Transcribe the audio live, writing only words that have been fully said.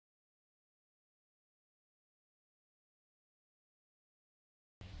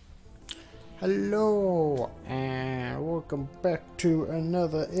Hello and welcome back to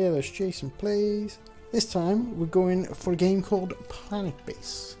another Illusjason plays. This time we're going for a game called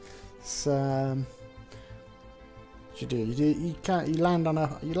Planetbase. It's what you land on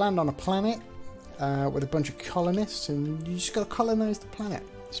a planet with a bunch of colonists, and you just gotta colonize the planet.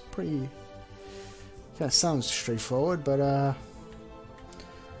 It's pretty kind of sounds straightforward, but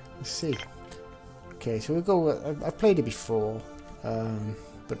let's see. Okay, so we'll go. I've played it before,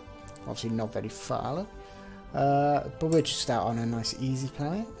 but obviously not very far. But we'll just start on a nice easy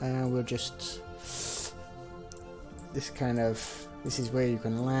planet, and we'll just this is where you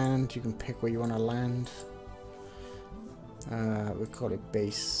can land. You can pick where you want to land. We'll call it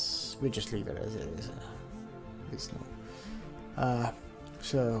base. We'll just leave it as it is. It's not.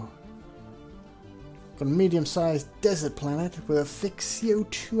 So got a medium-sized desert planet with a thick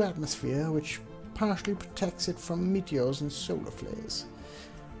CO2 atmosphere, which partially protects it from meteors and solar flares.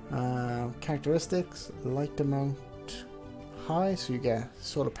 Characteristics: light amount high, so you get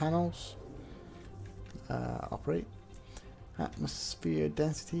solar panels. Operate. Atmosphere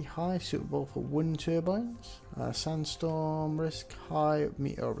density high, suitable for wind turbines. Sandstorm risk high,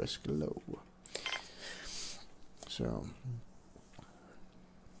 meteor risk low. So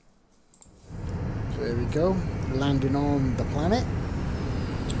there we go, landing on the planet.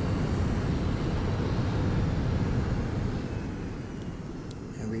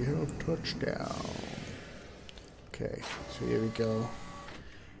 And we have touchdown. Okay, so here we go.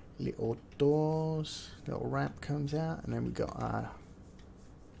 Little doors, little ramp comes out, and then we got our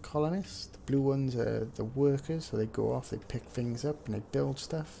colonists. The blue ones are the workers, so they go off, they pick things up and they build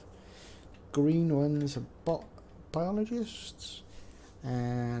stuff. Green ones are biologists,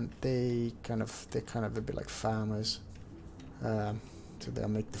 and they're kind of a bit like farmers, so they'll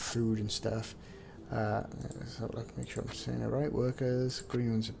make the food and stuff. So like, make sure I'm saying it right. Workers, green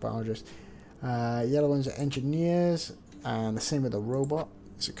ones are biologists, yellow ones are engineers, and the same with the robot.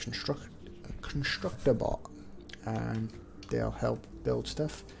 It's a constructor bot, and they'll help build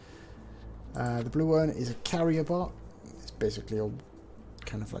stuff. The blue one is a carrier bot. It's basically a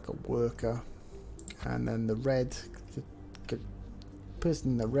kind of like a worker, and then the red, the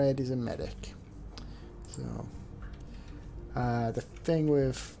person in the red is a medic. So the thing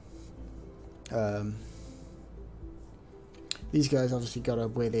with these guys obviously gotta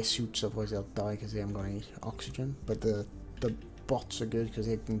wear their suits, otherwise they'll die because they haven't got any oxygen. But the bots are good because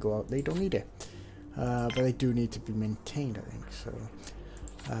they can go out. They don't need it, but they do need to be maintained, I think. So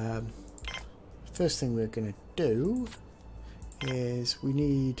first thing we're gonna do is we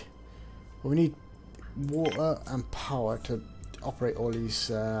need water and power to operate all these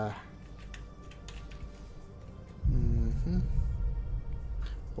all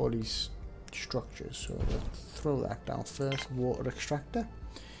these structures. So we'll throw that down first. Water extractor.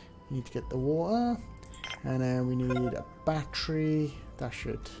 You need to get the water. And then we need a battery. That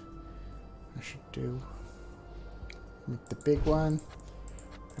should do. Make the big one,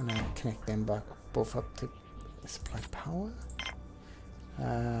 and then connect them back both up to supply power.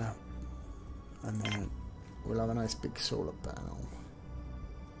 And then we'll have a nice big solar panel,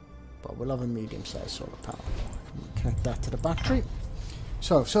 but we'll have a medium-sized solar panel. Connect that to the battery.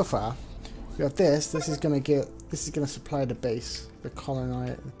 So far we have this. This is gonna supply the base, the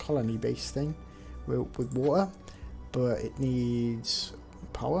colony base thing. With water, but it needs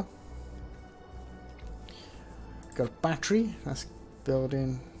power. Got a battery that's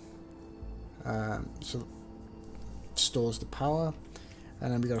building, so it stores the power,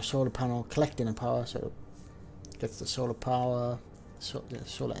 and then we got a solar panel collecting the power, so it gets the solar power, the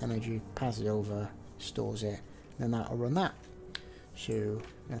solar energy, passes it over, stores it, and then that'll run that. So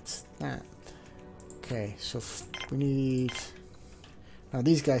that's that. Okay, so we need, now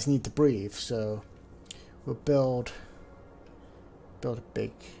these guys need to breathe, so we'll build a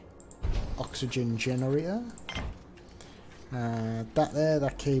big oxygen generator.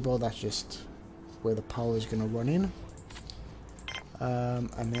 That cable, that's just where the power is going to run in.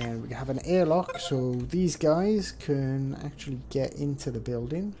 And then we have an airlock, so these guys can actually get into the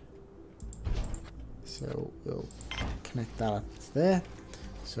building. So we'll connect that up there.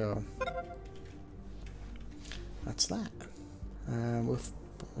 So that's that. With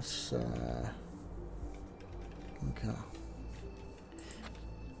this, okay.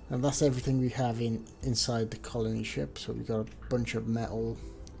 And that's everything we have inside the colony ship. So we got a bunch of metal,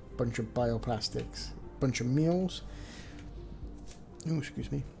 bunch of bioplastics, bunch of meals. Oh,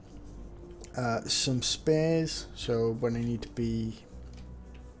 excuse me. Some spares, so when they need to be,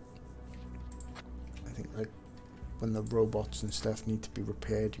 I think like when the robots and stuff need to be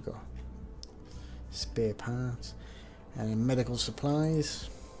repaired, you got spare parts, and medical supplies.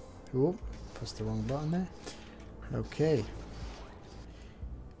 Oh, pressed the wrong button there. Okay.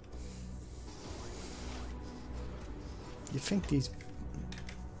 You think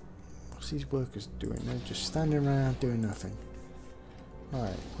what's these workers doing? They're just standing around doing nothing.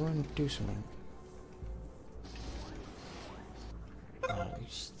 Alright, go and do something. Oh,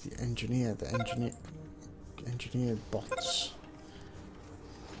 it's the engineer bots.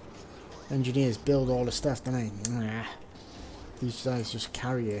 Engineers build all the stuff, don't they? Nah. These guys just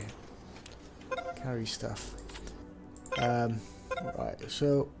carry stuff. Right,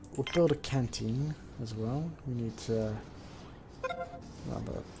 so we'll build a canteen as well. We need to have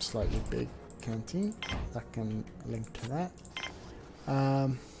a slightly big canteen that can link to that.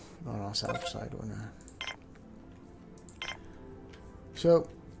 Oh no, it's outside one now. So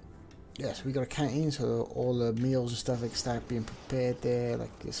yes, we got a canteen, so all the meals and stuff like start being prepared there,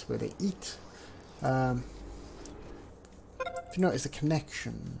 like this where they eat. If you notice the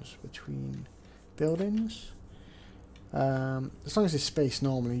connections between buildings, as long as there's space,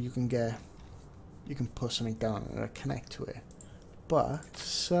 normally you can put something down and it'll connect to it. But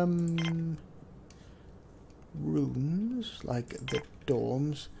some rooms, like the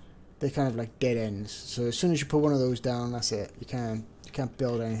dorms, they're kind of like dead ends. So as soon as you put one of those down, that's it. You can't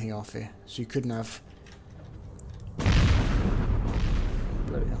build anything off it. So you couldn't have.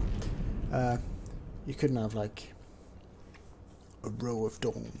 Bloody hell. You couldn't have like a row of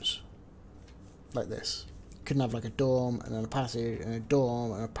dorms like this. You couldn't have like a dorm and then a passage and a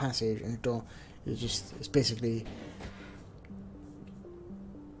dorm and a passage and a dorm. It's basically,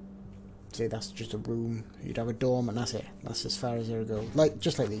 say that's just a room. You'd have a dorm and that's it. That's as far as it'll go.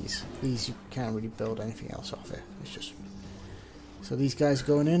 Just like these. These you can't really build anything else off it. It's just. So these guys are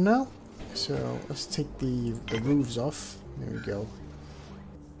going in now. So let's take the roofs off. There we go.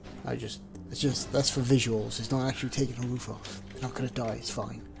 It's just that's for visuals. It's not actually taking a roof off. You're not gonna die. It's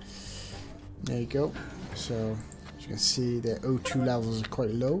fine. There you go. So as you can see, the O2 levels are quite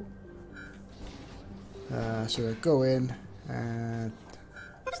low. So they'll go in and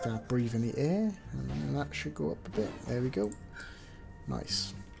start breathing the air, and that should go up a bit. There we go.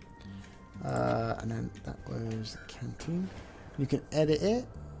 Nice. And then that was the canteen. You can edit it,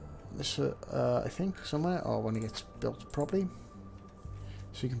 so, I think, somewhere, or when it gets built properly.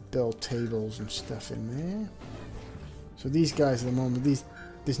 So you can build tables and stuff in there. So these guys at the moment,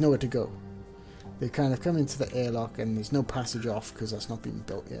 there's nowhere to go. They kind of come into the airlock and there's no passage off because that's not being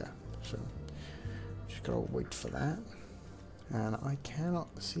built yet. So just gotta wait for that. And I cannot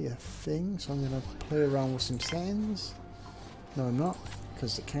see a thing, so I'm gonna play around with some settings. No, I'm not,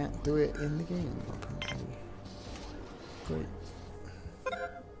 because I can't do it in the game apparently. Great.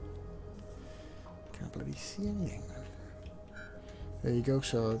 Can't bloody see anything. There you go,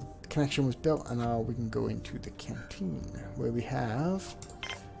 so the connection was built and now we can go into the canteen where we have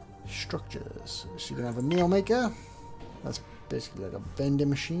structures. So you can have a meal maker. That's basically like a vending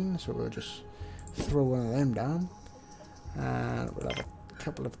machine, so we'll just throw one of them down. And we'll have a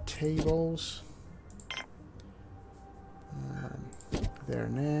couple of tables. There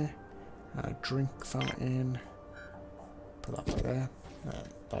and there. And a drink fountain. Put that right there.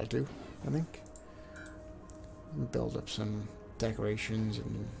 That'll do, I think. And build up some decorations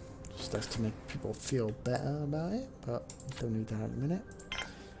and stuff to make people feel better about it, but don't need that at the minute.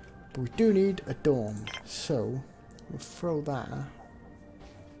 But we do need a dorm, so we'll throw that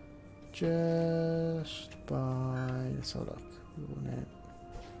just by. Let's have a look.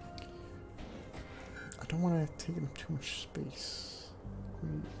 I don't want to take up too much space.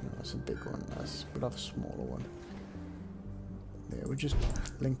 No, that's a big one. We'll have a smaller one. There, we'll just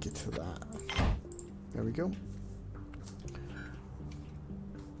link it to that. There we go.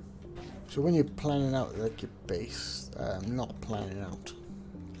 So when you're planning out like your base, I'm not planning out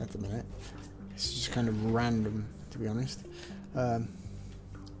at the minute. It's just kind of random, to be honest. It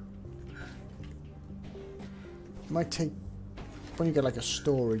might take when you get like a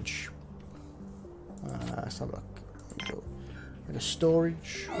storage. Let's have a look. There we go. Like a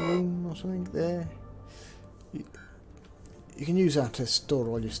storage room or something there. You can use that to store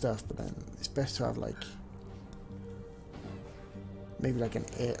all your stuff, but then it's best to have like. Maybe like an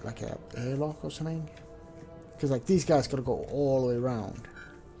airlock or something, because like these guys got to go all the way around.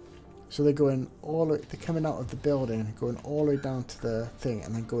 So they're going they're coming out of the building, going all the way down to the thing,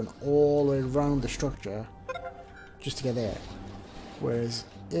 and then going all the way around the structure just to get there. Whereas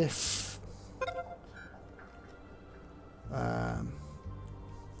if I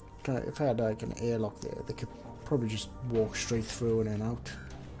had like an airlock there, they could probably just walk straight through and then out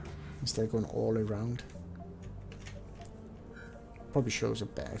instead of going all the way around. Probably shows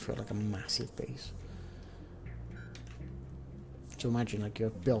it better if you had like a massive base. So imagine like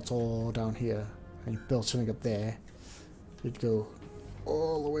you're built all down here and you build something up there. You'd go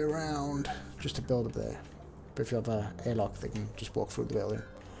all the way around just to build up there. But if you have an airlock, they can just walk through the building.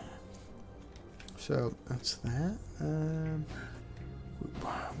 So that's that.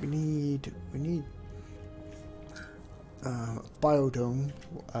 We need biodome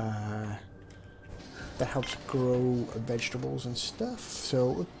that helps grow vegetables and stuff.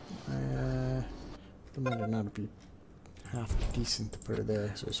 So imagine that'd be half decent to put it there,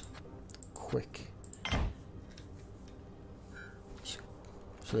 so it's quick.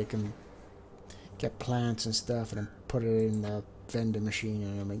 So they can get plants and stuff and then put it in the vending machine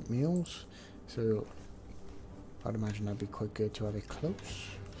and make meals. So I'd imagine that'd be quite good to have it close.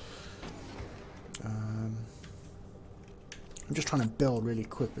 I'm just trying to build really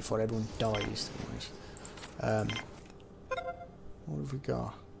quick before everyone dies, to be honest. What have we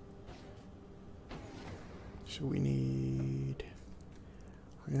got? So we need...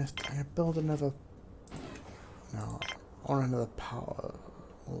 I'm gonna build another... No, on another power.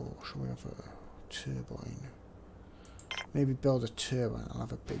 Or should we have a turbine? Maybe build a turbine. I'll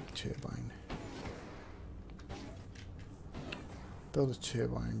have a big turbine. Build a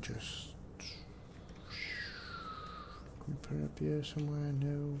turbine, just... Can we put it up here somewhere?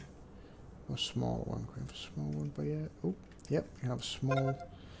 No. A small one. Can we have a small one by here? Oh, yep, we can have a small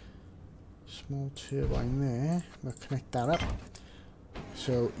turbine there. We'll connect that up.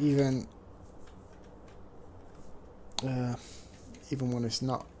 So even when it's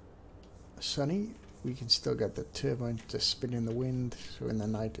not sunny, we can still get the turbine to spin in the wind. So in the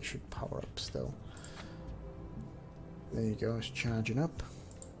night it should power up still. There you go, it's charging up.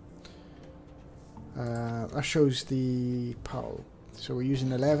 That shows the power. So we're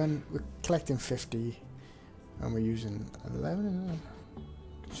using 11, we're collecting 50, and we're using 11,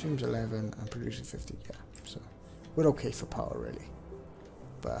 consumes 11 and produces 50, yeah. So we're okay for power really,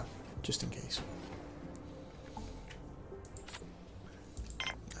 but just in case.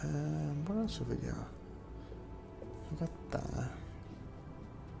 What else have we got? We got that.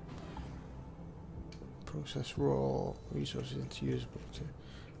 Process raw resources into usable too.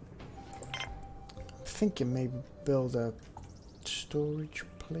 I'm thinking maybe build a storage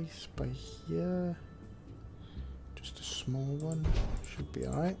place by here. Just a small one. Should be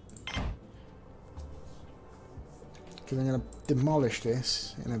alright. Because I'm going to demolish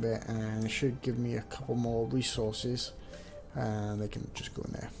this in a bit and it should give me a couple more resources. And they can just go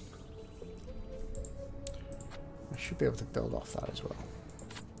in there. I should be able to build off that as well.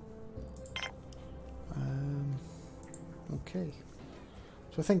 Okay.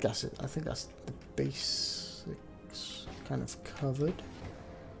 So I think that's it. I think that's the basics kind of covered.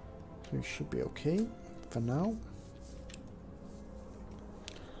 So we should be okay for now.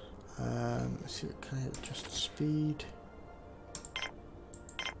 Let's see, can I adjust the speed?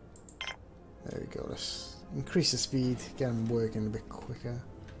 There we go. Let's increase the speed, get them working a bit quicker.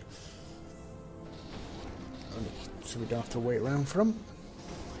 So we don't have to wait around for them.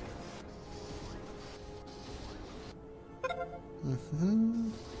 There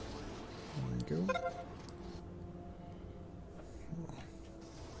we go.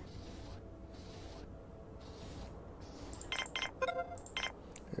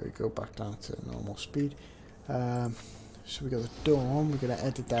 There we go, back down to normal speed. So we got the dorm, we're going to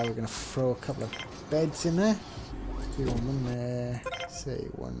edit that, we're going to throw a couple of beds in there. We want one there, say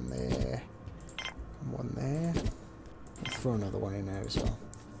one there, and one there. We'll throw another one in there as well.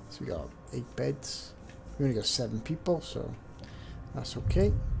 So we got 8 beds. We only got 7 people, so that's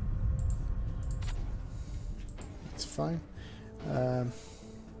okay. That's fine.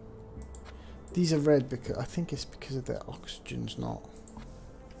 These are red because I think it's because of the oxygen's not.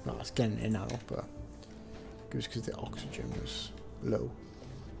 Well, it's getting in now, but it was because the oxygen was low.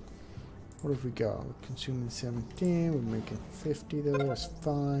 What have we got? We're consuming 17. We're making 50 though. That's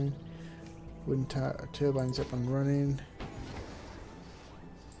fine. Wind turbines up and running.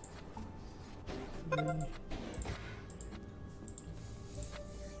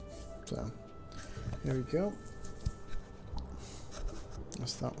 So there we go.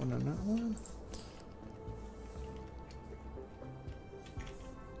 That's that one and that one.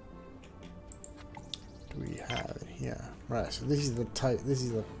 Do we have it here? Right, so this is the type, this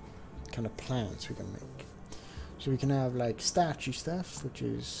is the kind of plants we can make. So we can have like starchy stuff, which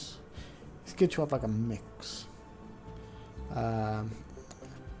is, it's good to have like a mix.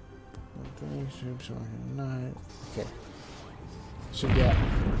 Okay. So yeah.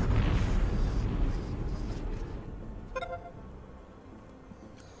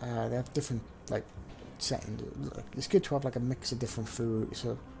 They have different like settings. It's good to have like a mix of different food.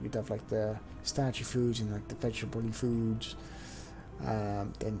 So you'd have like the starchy foods and like the vegetable-y foods.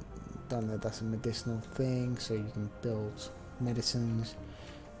 Then down there, that's a medicinal thing, so you can build medicines.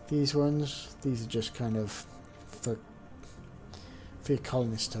 These ones, these are just kind of for your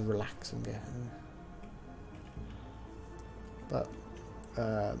colonists to relax and get. But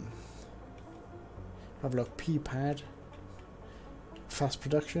have a look, P-pad, fast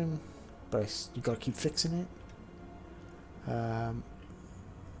production, but you got to keep fixing it.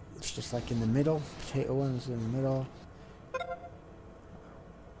 It's just like in the middle, potato ones in the middle.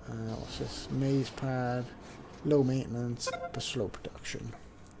 What's this? Maize pad, low maintenance but slow production.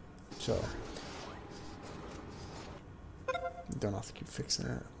 So you don't have to keep fixing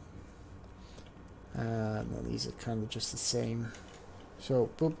it. No, these are kind of just the same. So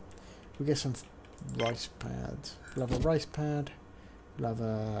boop, we get some rice pads. We'll have a rice pad. We'll have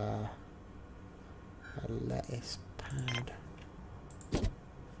a lettuce pad.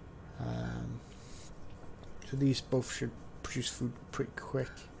 So these both should produce food pretty quick.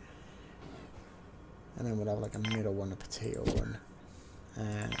 And then we'll have like a middle one, a potato one,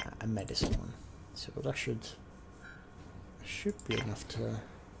 and a medicine one. So that should be enough to,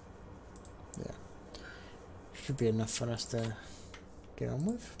 yeah, should be enough for us to get on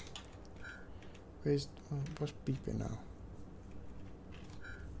with. What's beeping now?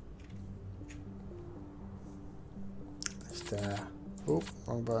 Just oh,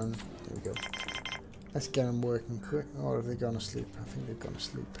 wrong button. There we go. Let's get them working quick. Or have they gone to sleep? I think they've gone to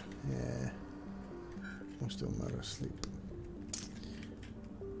sleep. Yeah. Most of them are asleep.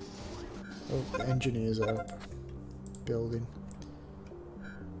 Oh, the engineers are up. Building.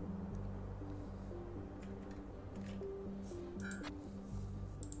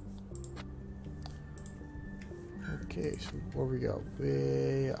 Okay, so what we got?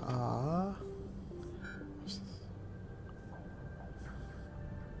 We are...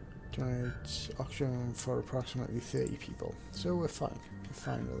 Generates oxygen for approximately 30 people. So we're fine. We're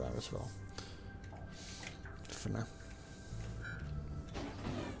fine with that as well. For now.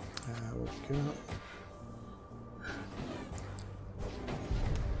 Okay.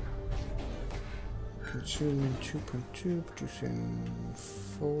 Consuming 2.2, producing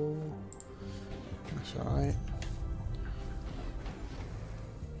 4. That's alright.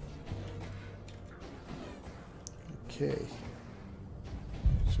 Okay.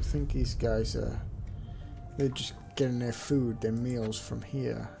 So I think these guys are, they're just getting their food, their meals from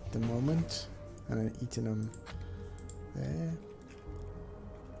here at the moment, and then eating them there.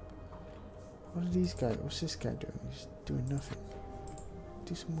 What are these guys? What's this guy doing? He's doing nothing.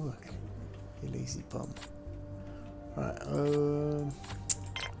 Do some work, you lazy bum. Alright,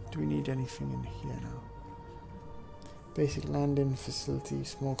 do we need anything in here now? Basic landing facility,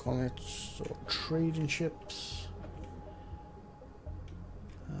 small colonies or trading ships.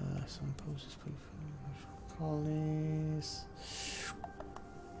 Some poses colonies.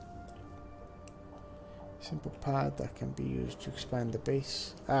 Simple pad that can be used to expand the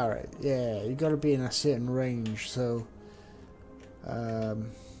base. Alright, yeah, you gotta be in a certain range, so I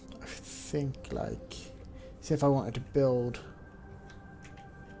think like, see if I wanted to build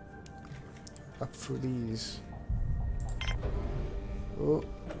up through these. Oh,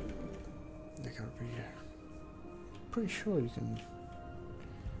 they gotta be, pretty sure you can,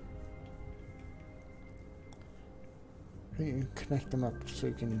 I think you can connect them up so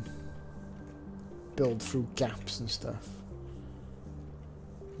you can build through gaps and stuff.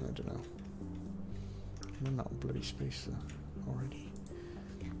 I don't know. I'm not in bloody space already.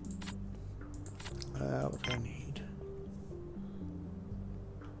 What do I need?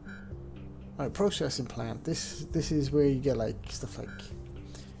 Alright, processing plant. This is where you get like stuff like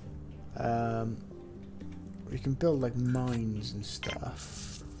you can build like mines and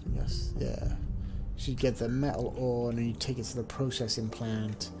stuff. Yes, yeah. So you get the metal ore and then you take it to the processing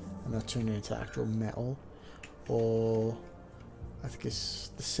plant and they'll turn it into actual metal. Or I think it's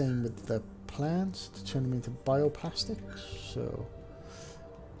the same with the plants to turn them into bioplastics. So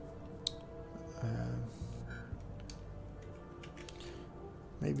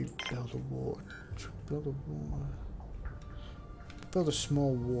maybe build a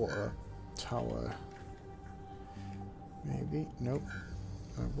small water tower. Maybe, nope.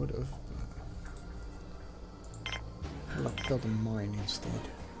 I would have. I'll build a mine instead.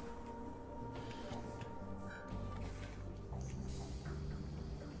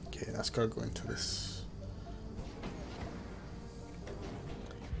 Okay, that's gotta go into this.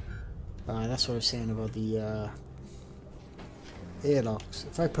 That's what I was saying about the airlocks.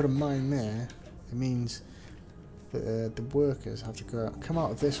 If I put a mine there, it means that the workers have to come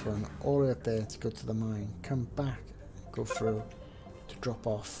out of this one all the way up there to go to the mine, come back, go through to drop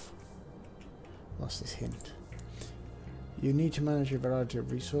off. What's this hint? You need to manage a variety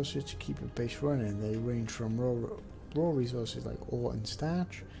of resources to keep your base running. They range from raw resources like ore and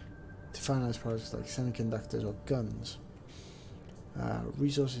starch to finalized products like semiconductors or guns.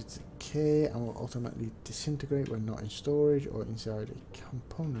 Resources decay and will ultimately disintegrate when not in storage or inside a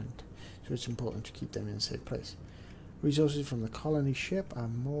component, so it's important to keep them in a safe place. Resources from the colony ship are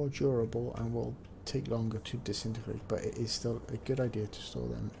more durable and will take longer to disintegrate, but it is still a good idea to store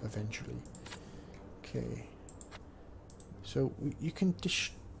them eventually. Okay, so you can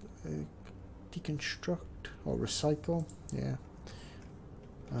deconstruct or recycle, yeah.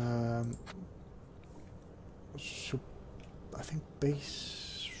 So I think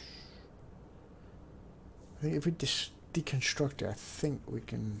if we deconstruct it, I think we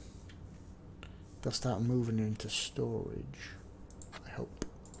can. They'll start moving into storage. I hope.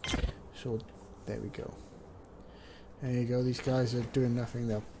 So there we go. There you go. These guys are doing nothing.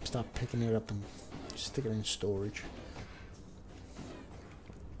 They'll start picking it up and stick it in storage.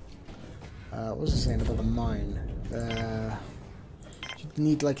 What was I saying about the mine? You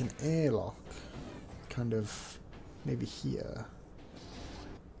need like an airlock, kind of, maybe here.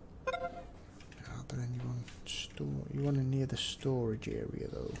 But then you want it near the storage area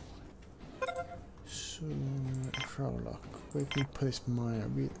though. So, airlock. Where can we put this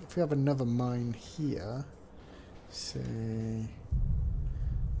mine? If we have another mine here, say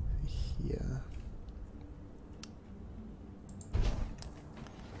here.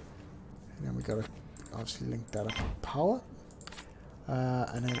 And then we gotta obviously link that up with power.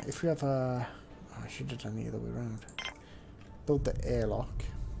 And then if we have a... Oh, I should have done the other way around. Build the airlock.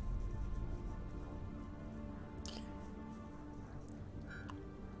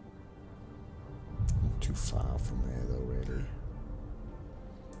 Not too far from there though, really.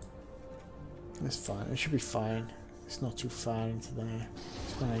 It's fine. It should be fine. It's not too far into there.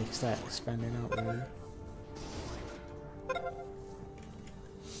 It's when I start expanding out, really. Yeah.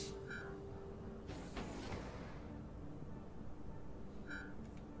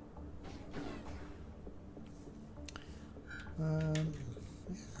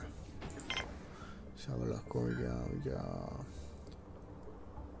 Let's have a look. Where we go.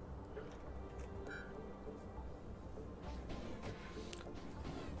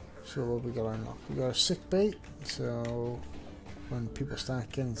 So what we got unlocked? We got a sick bay. So when people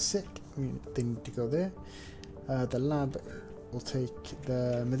start getting sick, they need to go there. The lab will take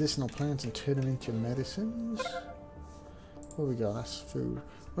the medicinal plants and turn them into medicines. What we got? That's food.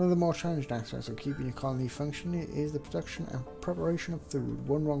 One of the more challenging aspects of keeping your colony functioning is the production and preparation of food.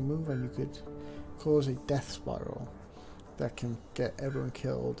 One wrong move and you could cause a death spiral that can get everyone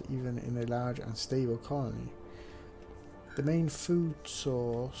killed, even in a large and stable colony. The main food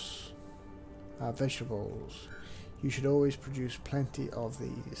source are vegetables. You should always produce plenty of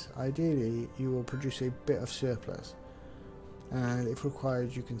these. Ideally, you will produce a bit of surplus, and if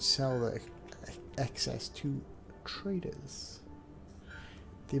required, you can sell the excess to traders.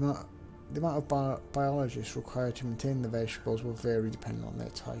 The amount of biologists required to maintain the vegetables will vary depending on their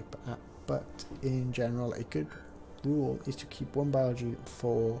type, but in general, a good rule is to keep one biology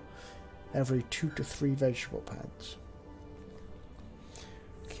for every 2 to 3 vegetable pads.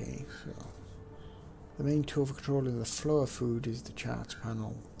 Okay, so the main tool for controlling the flow of food is the charts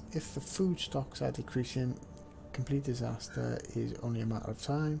panel. If the food stocks are decreasing, complete disaster is only a matter of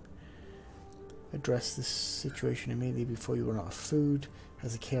time. Address this situation immediately before you run out of food,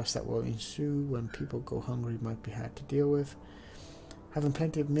 as the chaos that will ensue when people go hungry might be hard to deal with. Having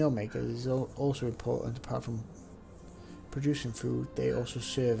plenty of meal makers is also important. Apart from producing food, they also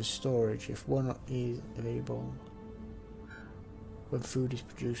serve as storage. If one is available when food is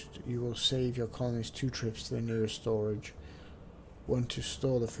produced, you will save your colonies 2 trips to the nearest storage, one to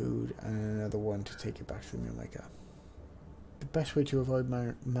store the food and another one to take it back to the meal maker. The best way to avoid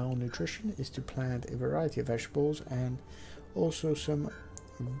malnutrition is to plant a variety of vegetables and also some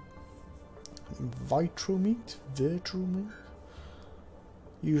vitro meat,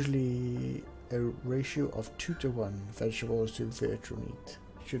 usually a ratio of 2 to 1 vegetables to vitro meat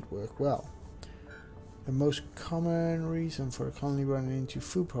should work well. The most common reason for a colony running into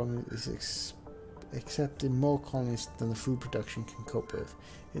food problems is accepting more colonists than the food production can cope with.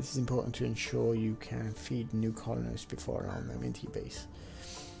 It is important to ensure you can feed new colonists before allowing them into your base.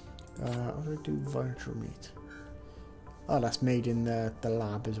 How do I do vitro meat? Oh, that's made in the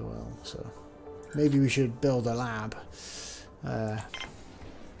lab as well, so maybe we should build a lab. Oh,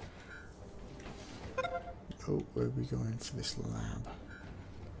 where are we going for this lab?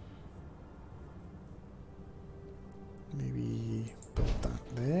 Maybe build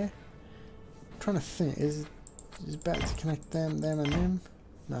that there. I'm trying to think, is it better to connect them and them?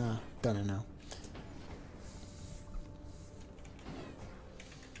 Nah, don't know now.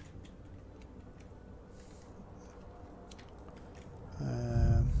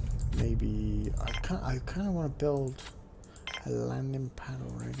 I kind of want to build a landing pad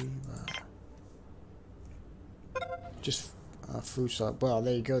already, but just food stock. Well,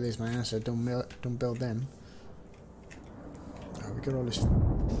 there you go. There's my answer. Don't build them. Oh, we got all this.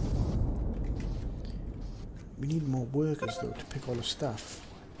 We need more workers though to pick all the stuff.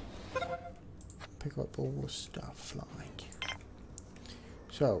 Pick up all the stuff like.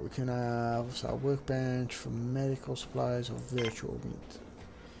 So we can have our workbench for medical supplies or virtual meat.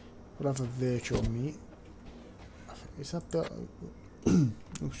 We'll have a virtual meat. Is that built? Oh,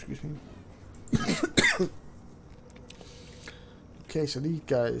 excuse me. Okay, so these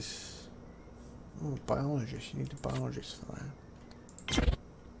guys. Oh, biologist. You need a biologist for that.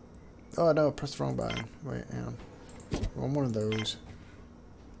 Oh no, I pressed the wrong button. Wait, hang on. I want one of those.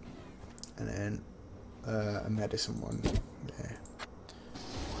 And then a medicine one. Yeah.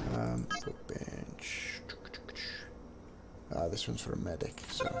 Workbench. This one's for a medic,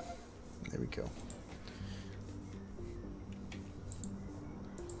 so there we go.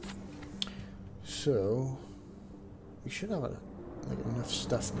 So we should have like enough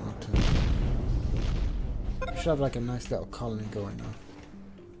stuff now to. We should have like a nice little colony going now.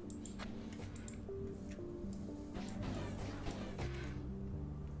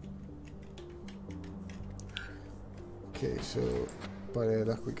 Okay, so by the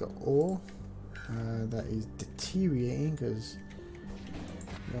luck we got ore. That is deteriorating because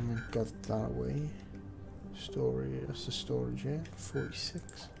we haven't got that away. Storage, that's the storage, yeah.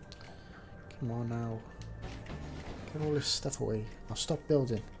 46. Come on now. Get all this stuff away. I'll stop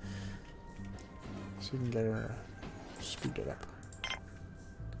building. So we can get speed it up.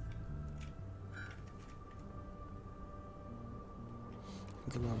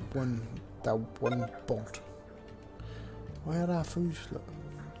 I'm gonna have that one bolt. Why are our food slow?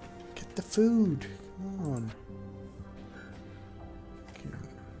 Get the food! Come on. Okay.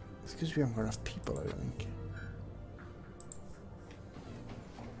 It's because we haven't got enough people, I think.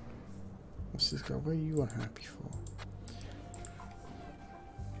 What's this guy? What are you unhappy for?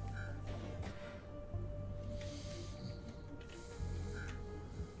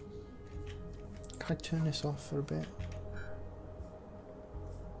 Can I turn this off for a bit?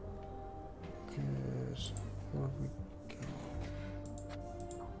 Because what have we got?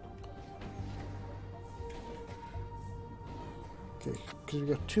 Okay, because we've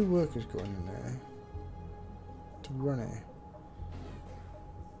got 2 workers going in there to run it.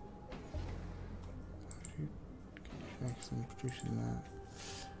 Excellent, producing that.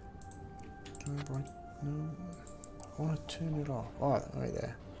 Right, no. I want to turn it off. Oh, right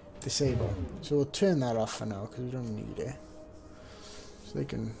there. Disable. So we'll turn that off for now because we don't need it. So they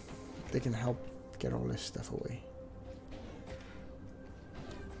can help get all this stuff away.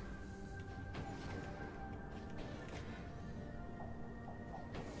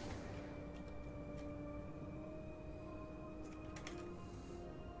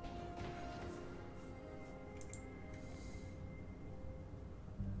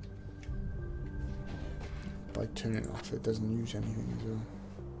 By turning it off, it doesn't use anything as well.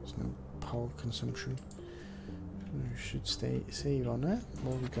 There's no power consumption. We should save on that.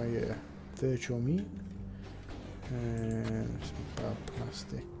 What we got here? Virtual meat and some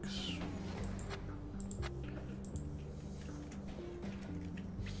bioplastics.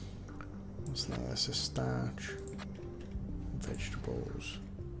 What's that? That's a starch. Vegetables.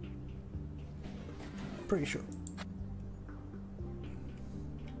 Pretty sure.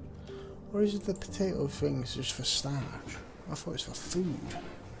 Or is it the potato things just for starch? I thought it was for food.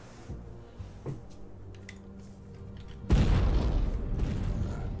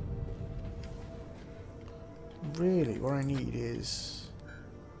 Really, what I need is...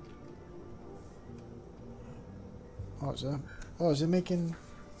 Oh, is that? Oh, is it making...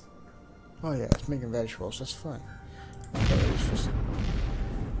 Oh yeah, it's making vegetables, that's fine. I thought it was just...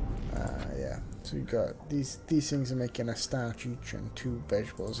 yeah. So you got these things are making a starch each and 2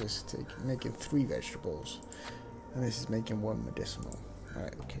 vegetables. This is making 3 vegetables, and this is making 1 medicinal.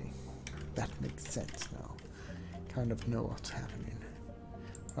 Alright, okay, that makes sense now. Kind of know what's happening.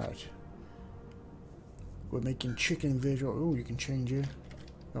 Alright, we're making chicken visual. Oh, you can change it.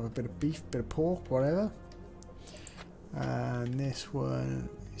 Have a bit of beef, bit of pork, whatever. And this one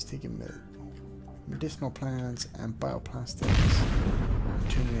is taking medicinal plants and bioplastics,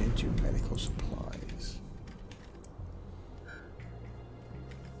 turning it into medical supplies.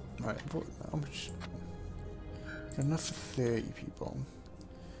 Right, how much? Enough for 30 people.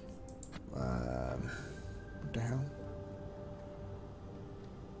 What the hell?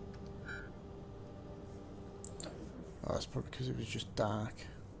 Oh, that's probably because it was just dark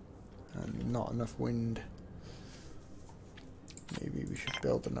and not enough wind. Maybe we should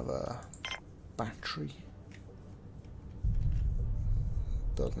build another battery.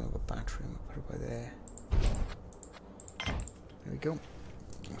 Build another battery and put it by there. There we go.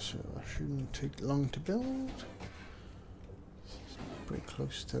 So that shouldn't take long to build. It's pretty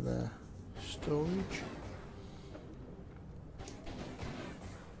close to the storage.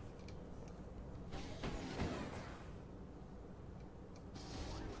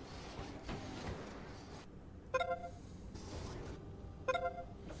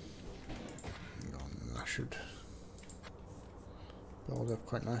 That should build up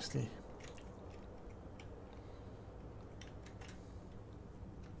quite nicely.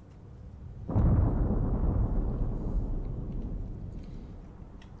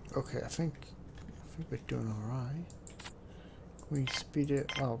 Okay, I think we're doing alright. We speed it.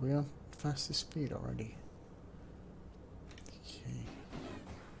 Oh, we're on fastest speed already. Okay.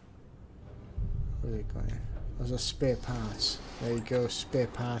 Where are we going? Those are spare parts. There you go, spare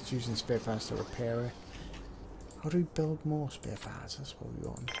parts. Using spare parts to repair it. How do we build more spare parts? That's what we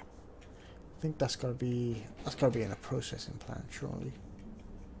want. I think that's gotta be in a processing plant, surely.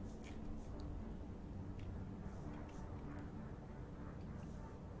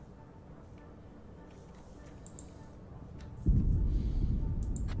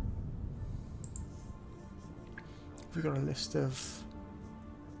 We've got a list of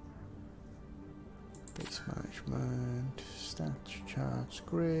base management, stats, charts,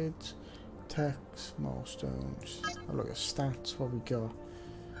 grids, text, milestones. Oh, look at stats. What we got?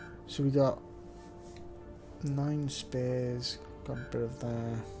 So we got 9 spares. Got a bit of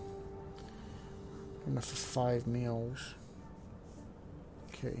that. Enough for 5 meals.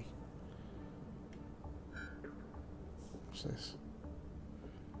 Okay. What's this?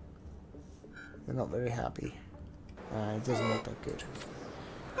 They're not very happy. It doesn't look that good.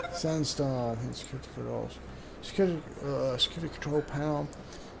 Sandstorm and security controls. Security control panel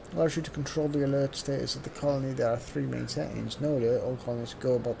allows you to control the alert status of the colony. There are 3 main settings. No alert. All colonists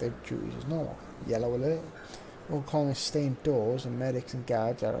go about their duties as normal. Yellow alert. All colonists stay indoors and medics and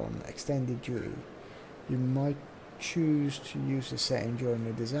guards are on extended duty. You might choose to use this setting during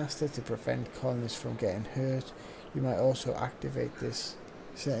a disaster to prevent colonists from getting hurt. You might also activate this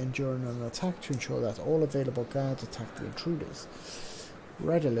setting during an attack to ensure that all available guards attack the intruders.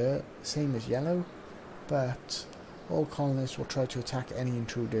 Red alert, same as yellow, but all colonists will try to attack any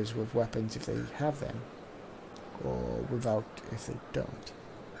intruders with weapons if they have them, or without if they don't.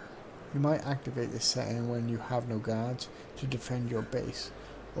 You might activate this setting when you have no guards to defend your base,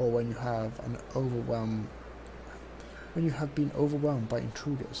 or when you have been overwhelmed by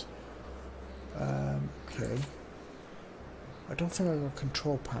intruders. Okay. I don't think I got a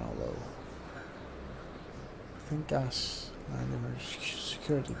control panel though. I think that's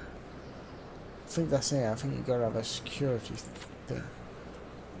security. I think that's it. I think you gotta have a security thing.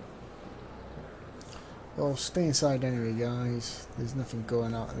 Well, stay inside anyway, guys. There's nothing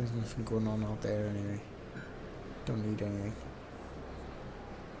going on. There's nothing going on out there anyway. Don't need anything.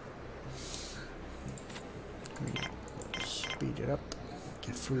 Speed it up.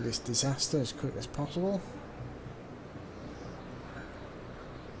 Get through this disaster as quick as possible.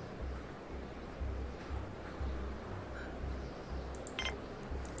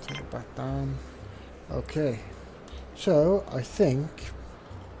 Take it back down. Okay. So I think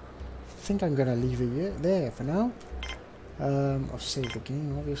I'm gonna leave it there for now. I'll save the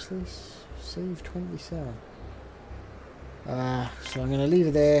game, obviously. Save 27. So I'm gonna leave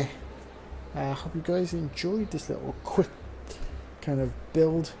it there. I hope you guys enjoyed this little quick kind of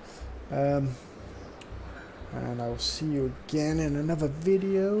build. And I will see you again in another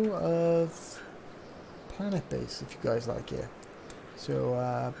video of Planetbase if you guys like it. So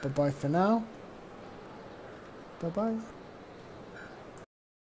bye bye for now. Bye bye.